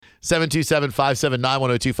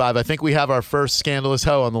727-579-1025. I think we have our first scandalous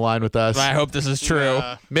hoe on the line with us. I hope this is true.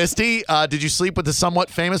 Misty, did you sleep with a somewhat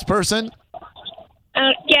famous person?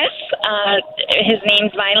 Yes. His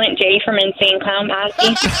name's Violent J from Insane Clown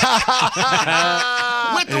Posse.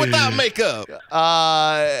 With or without makeup?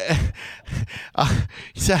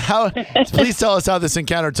 So please tell us how this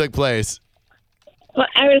encounter took place. Well,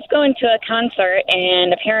 I was going to a concert,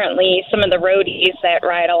 and apparently some of the roadies that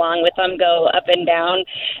ride along with them go up and down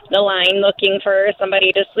the line looking for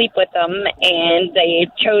somebody to sleep with them, and they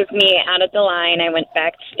chose me out of the line. I went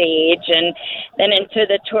backstage and then into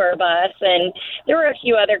the tour bus, and there were a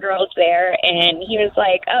few other girls there, and he was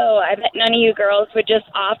like, "Oh, I bet none of you girls would just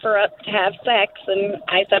offer up to have sex," and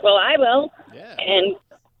I said, "Well, I will," and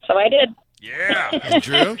so I did. Yeah.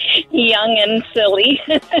 Drew? Young and silly.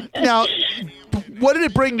 Now, what did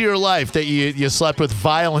it bring to your life that you slept with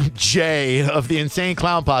Violent J of the Insane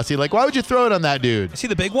Clown Posse? Like, why would you throw it on that dude? Is he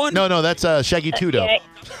the big one? No, that's Shaggy Tudo.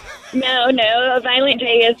 No, Violent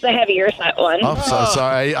J is the heavier set one. Oh, so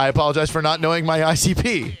sorry. I apologize for not knowing my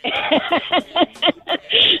ICP.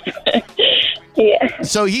 Yeah.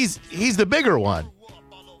 So he's the bigger one.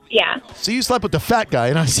 Yeah. So you slept with the fat guy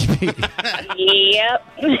in ICP. Yep.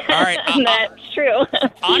 All right. That's true.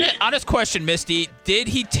 Honest question, Misty. Did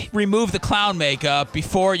he remove the clown makeup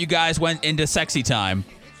before you guys went into sexy time?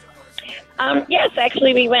 Yes,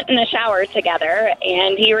 actually, we went in the shower together,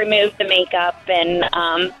 and he removed the makeup, and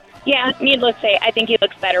yeah, needless to say, I think he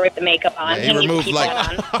looks better with the makeup on. Yeah, he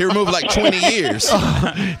removed like 20 years.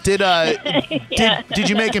 Did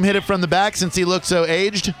you make him hit it from the back since he looked so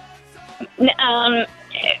aged?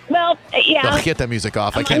 Well, yeah. Ugh, get that music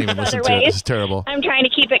off. I can't even listen to it. This is terrible. I'm trying to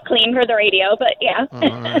keep it clean for the radio, but yeah. All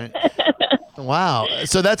right. Wow.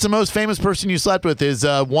 So that's the most famous person you slept with is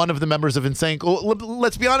one of the members of Insane.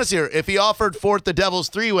 Let's be honest here. If he offered forth the Devil's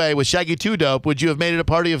Three-Way with Shaggy Two Dope, would you have made it a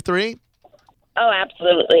party of three? Oh,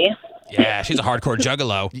 absolutely. Yeah, she's a hardcore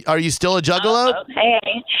juggalo. Are you still a juggalo?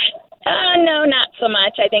 Hey. No, not so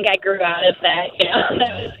much. I think I grew out of that. That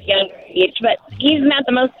was a younger age. But he's not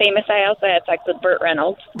the most famous. I also had sex with Burt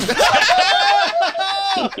Reynolds. What?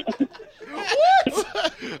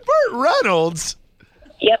 Burt Reynolds?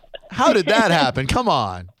 Yep. How did that happen? Come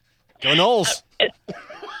on. Go Knowles.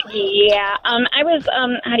 Yeah. I was,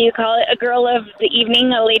 how do you call it? A girl of the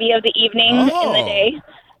evening, a lady of the evening in the day.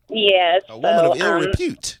 Yes. A woman of ill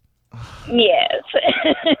repute. Yes.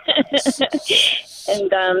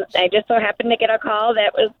 And I just so happened to get a call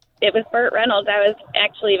that it was Burt Reynolds. I was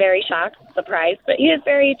actually very shocked, surprised, but he was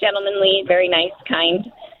very gentlemanly, very nice,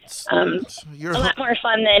 kind. A lot more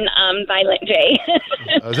fun than Violent J.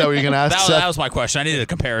 Is that what you're going to ask? That was my question. I needed a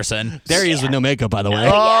comparison. There he is with no makeup, by the way.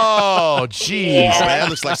 Oh, jeez. Yeah. That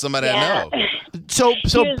looks like somebody I know. So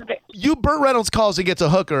you, Burt Reynolds calls and gets a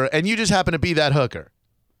hooker, and you just happen to be that hooker.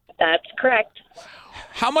 That's correct.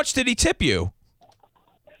 How much did he tip you?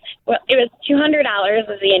 Well, it was $200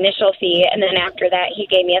 as the initial fee, and then after that, he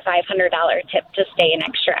gave me a $500 tip to stay an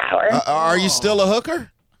extra hour. Are you still a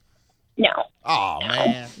hooker? No. Oh,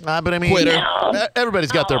 man. But I mean, No.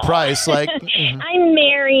 everybody's got their price. Like, I'm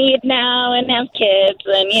married now and have kids,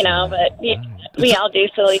 and but we all do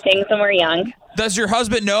silly things when we're young. Does your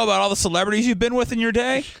husband know about all the celebrities you've been with in your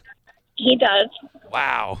day? He does.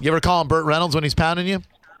 Wow. You ever call him Burt Reynolds when he's pounding you?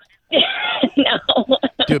 No.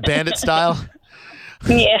 Do it bandit style?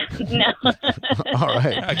 Yeah, no. All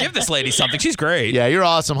right. Give this lady something. She's great. Yeah, you're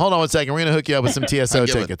awesome. Hold on one second. We're going to hook you up with some TSO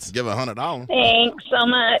tickets. Give her $100. Thanks so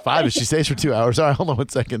much. 5 if she stays for 2 hours. All right, hold on one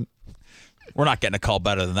second. We're not getting a call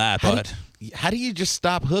better than that, but How do you just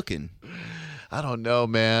stop hooking? I don't know,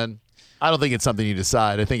 man. I don't think it's something you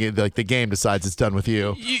decide. I think the game decides it's done with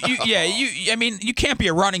you. I mean, you can't be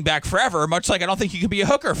a running back forever, much like I don't think you can be a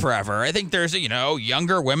hooker forever. I think there's,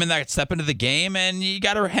 younger women that step into the game, and you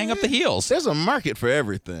got to hang up the heels. There's a market for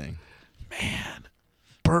everything. Man.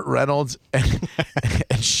 Burt Reynolds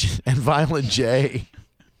and Violent J.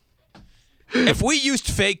 If we used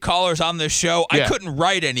fake callers on this show, I couldn't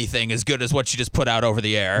write anything as good as what you just put out over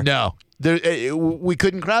the air. No. We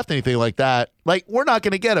couldn't craft anything like that. Like, we're not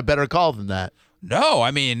going to get a better call than that. No,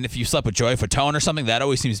 I mean, if you slept with Joey Fatone or something, that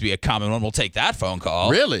always seems to be a common one. We'll take that phone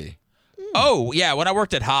call. Really? Oh, yeah. When I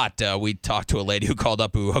worked at Hot, we talked to a lady who called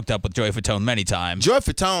up who hooked up with Joey Fatone many times. Joey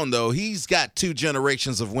Fatone, though, he's got 2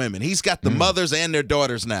 generations of women. He's got the mothers and their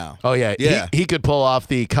daughters now. Oh, yeah. Yeah. He could pull off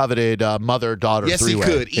the coveted mother-daughter three-way. Yes,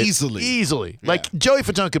 he could. Easily. Easily. Yeah. Like, Joey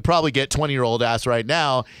Fatone could probably get 20-year-old ass right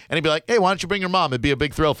now, and he'd be like, hey, why don't you bring your mom? It'd be a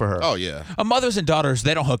big thrill for her. Oh, yeah. Mothers and daughters,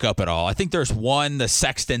 they don't hook up at all. I think there's the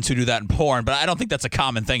sextants who do that in porn, but I don't think that's a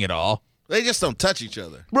common thing at all. They just don't touch each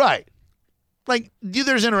other. Right. Like,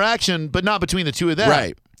 there's interaction, but not between the two of them.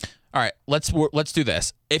 Right. All right, let's do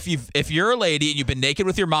this. If you're a lady and you've been naked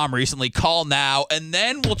with your mom recently, call now, and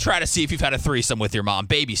then we'll try to see if you've had a threesome with your mom.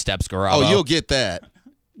 Baby steps, Garabo. Oh, you'll get that.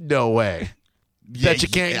 No way. Bet you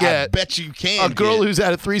can't get. I bet you can. A girl get. who's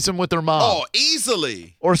had a threesome with her mom. Oh,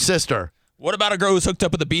 easily. Or sister. What about a girl who's hooked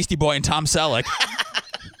up with a Beastie Boy and Tom Selleck?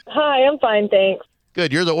 Hi, I'm fine, thanks.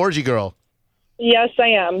 Good. You're the orgy girl. Yes, I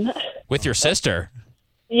am. With your sister?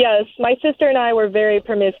 Yes, my sister and I were very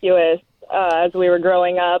promiscuous as we were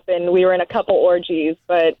growing up, and we were in a couple orgies,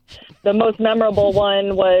 but the most memorable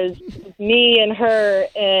one was me and her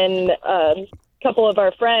and a couple of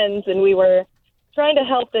our friends, and we were trying to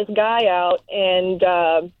help this guy out, and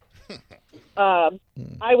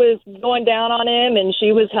I was going down on him, and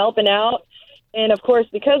she was helping out, and of course,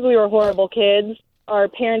 because we were horrible kids, our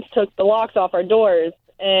parents took the locks off our doors,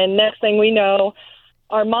 and next thing we know,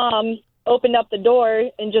 our mom opened up the door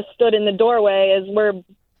and just stood in the doorway as we're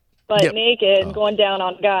butt naked going down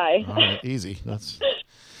on a guy. All right, easy. That's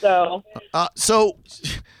So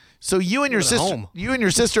so you and your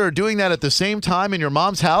sister are doing that at the same time in your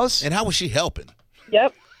mom's house? And how was she helping?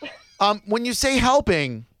 yep. When you say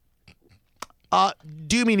helping,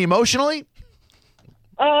 do you mean emotionally?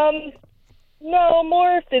 No,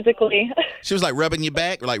 more physically. She was like rubbing your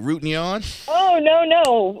back or like rooting you on? Oh,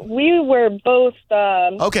 no. We were both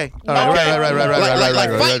Okay. All right. Right. Like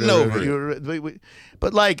fighting over it.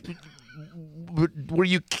 But like, were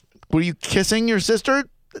you kissing your sister?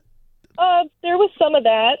 there was some of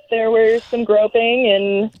that. There were some groping,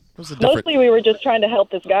 and mostly we were just trying to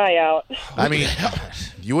help this guy out. I mean,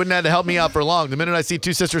 you wouldn't have to help me out for long. The minute I see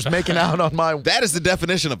two sisters making out on my... That is the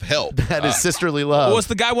definition of help. That is sisterly love. Was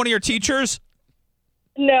the guy one of your teachers?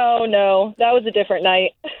 No. That was a different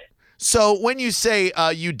night. So when you say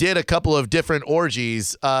you did a couple of different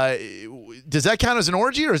orgies, does that count as an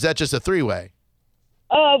orgy, or is that just a three-way?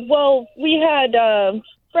 Well, we had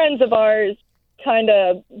friends of ours kind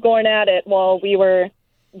of going at it while we were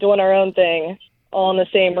doing our own thing, all in the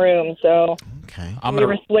same room. So okay, we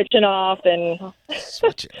were switching off and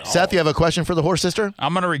Seth, you have a question for the horse sister?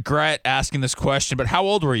 I'm gonna regret asking this question, but how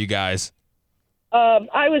old were you guys?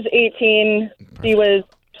 I was 18. He was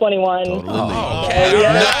 21. Totally legal. Okay.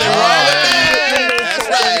 Yeah. Nothing wrong with that. That's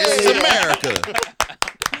right. This is America.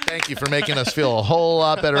 Thank you for making us feel a whole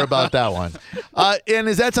lot better about that one. And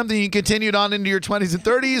is that something you continued on into your 20s and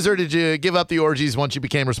 30s, or did you give up the orgies once you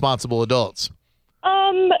became responsible adults?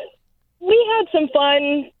 We had some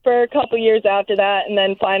fun for a couple years after that, and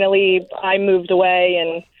then finally I moved away,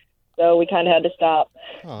 and so we kind of had to stop.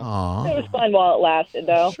 Aww. It was fun while it lasted,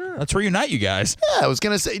 though. Sure. Let's reunite you guys. Yeah, I was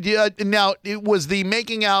going to say, now, it was the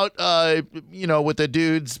making out, with the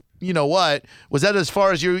dudes, you know what, was that as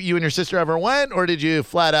far as you and your sister ever went, or did you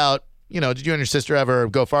flat out, did you and your sister ever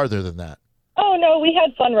go farther than that? Oh, no, we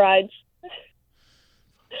had fun rides.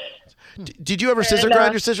 Did you ever scissor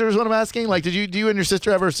grind your sister is what I'm asking? Like, do you and your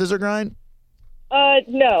sister ever scissor grind?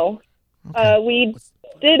 No. Okay. We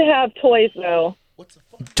did have toys, though.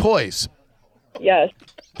 Toys Yes.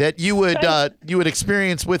 that you would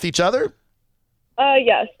experience with each other?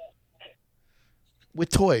 Yes, With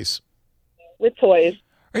toys. with toys.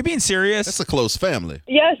 Are you being serious? That's a close family.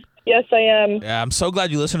 Yes, I am. Yeah, I'm so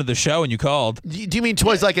glad you listened to the show and you called. Do you mean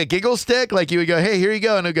toys like a giggle stick? Like you would go, hey, here you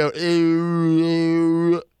go, and it would go.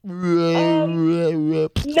 No,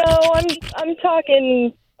 I'm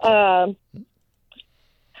talking. How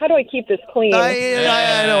do I keep this clean?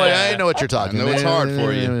 I know what you're talking I know it's hard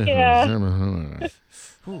for you. Yeah.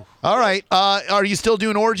 All right. Are you still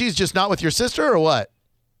doing orgies, just not with your sister, or what?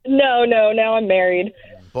 No. Now I'm married.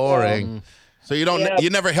 Boring. So you don't, Yeah. you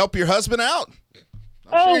never help your husband out?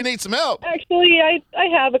 I'm sure you need some help. Actually, I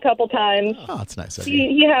have a couple times. Oh, that's nice of you.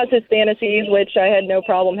 He has his fantasies, which I had no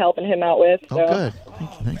problem helping him out with. So. Oh, good.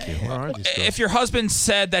 Thank you. Where are these girls? If your husband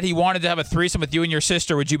said that he wanted to have a threesome with you and your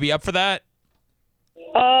sister, would you be up for that?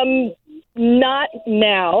 Not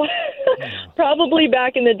now. Probably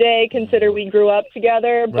back in the day, consider we grew up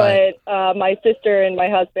together, Right. but my sister and my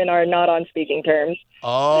husband are not on speaking terms.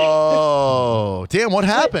 Oh, damn! What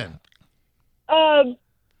happened?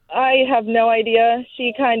 I have no idea.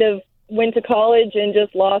 She kind of went to college and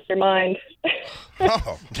just lost her mind.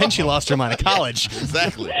 Oh, Then she lost her mind at college.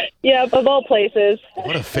 exactly. Yeah, of all places.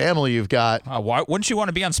 What a family you've got. Why wouldn't you want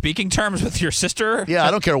to be on speaking terms with your sister? Yeah,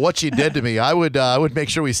 I don't care what she did to me. I would make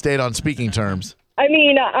sure we stayed on speaking terms. I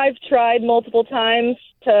mean, I've tried multiple times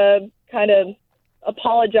to kind of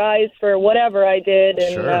apologize for whatever I did,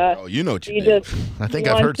 and Sure. Oh, you know what she you did. just I think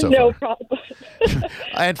I've heard so no far. problem.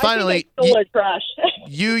 And finally, I think I stole her trash.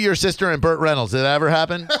 you, your sister, and Burt Reynolds. Did that ever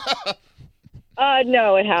happen?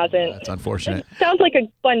 No, it hasn't. That's unfortunate. Sounds like a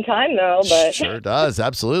fun time, though, but Sure does.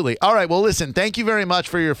 Absolutely. All right. Well, listen, thank you very much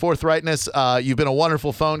for your forthrightness. You've been a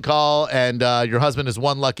wonderful phone call, and your husband is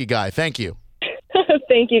one lucky guy. Thank you.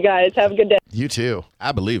 thank you guys. Have a good day. You too.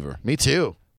 I believe her. Me too.